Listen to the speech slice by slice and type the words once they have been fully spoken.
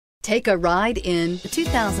Take a ride in the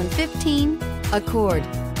 2015 Accord.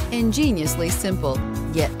 Ingeniously simple,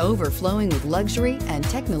 yet overflowing with luxury and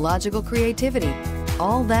technological creativity.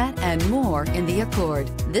 All that and more in the Accord.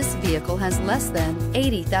 This vehicle has less than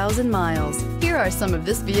 80,000 miles. Here are some of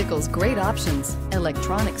this vehicle's great options: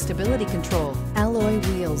 electronic stability control, alloy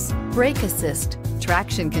wheels, brake assist,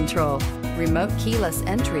 traction control, remote keyless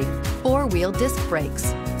entry, four-wheel disc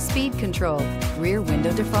brakes, speed control, rear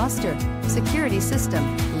window defroster, security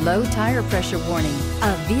system, low tire pressure warning.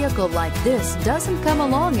 A vehicle like this doesn't come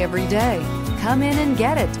along every day. Come in and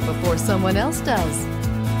get it before someone else does.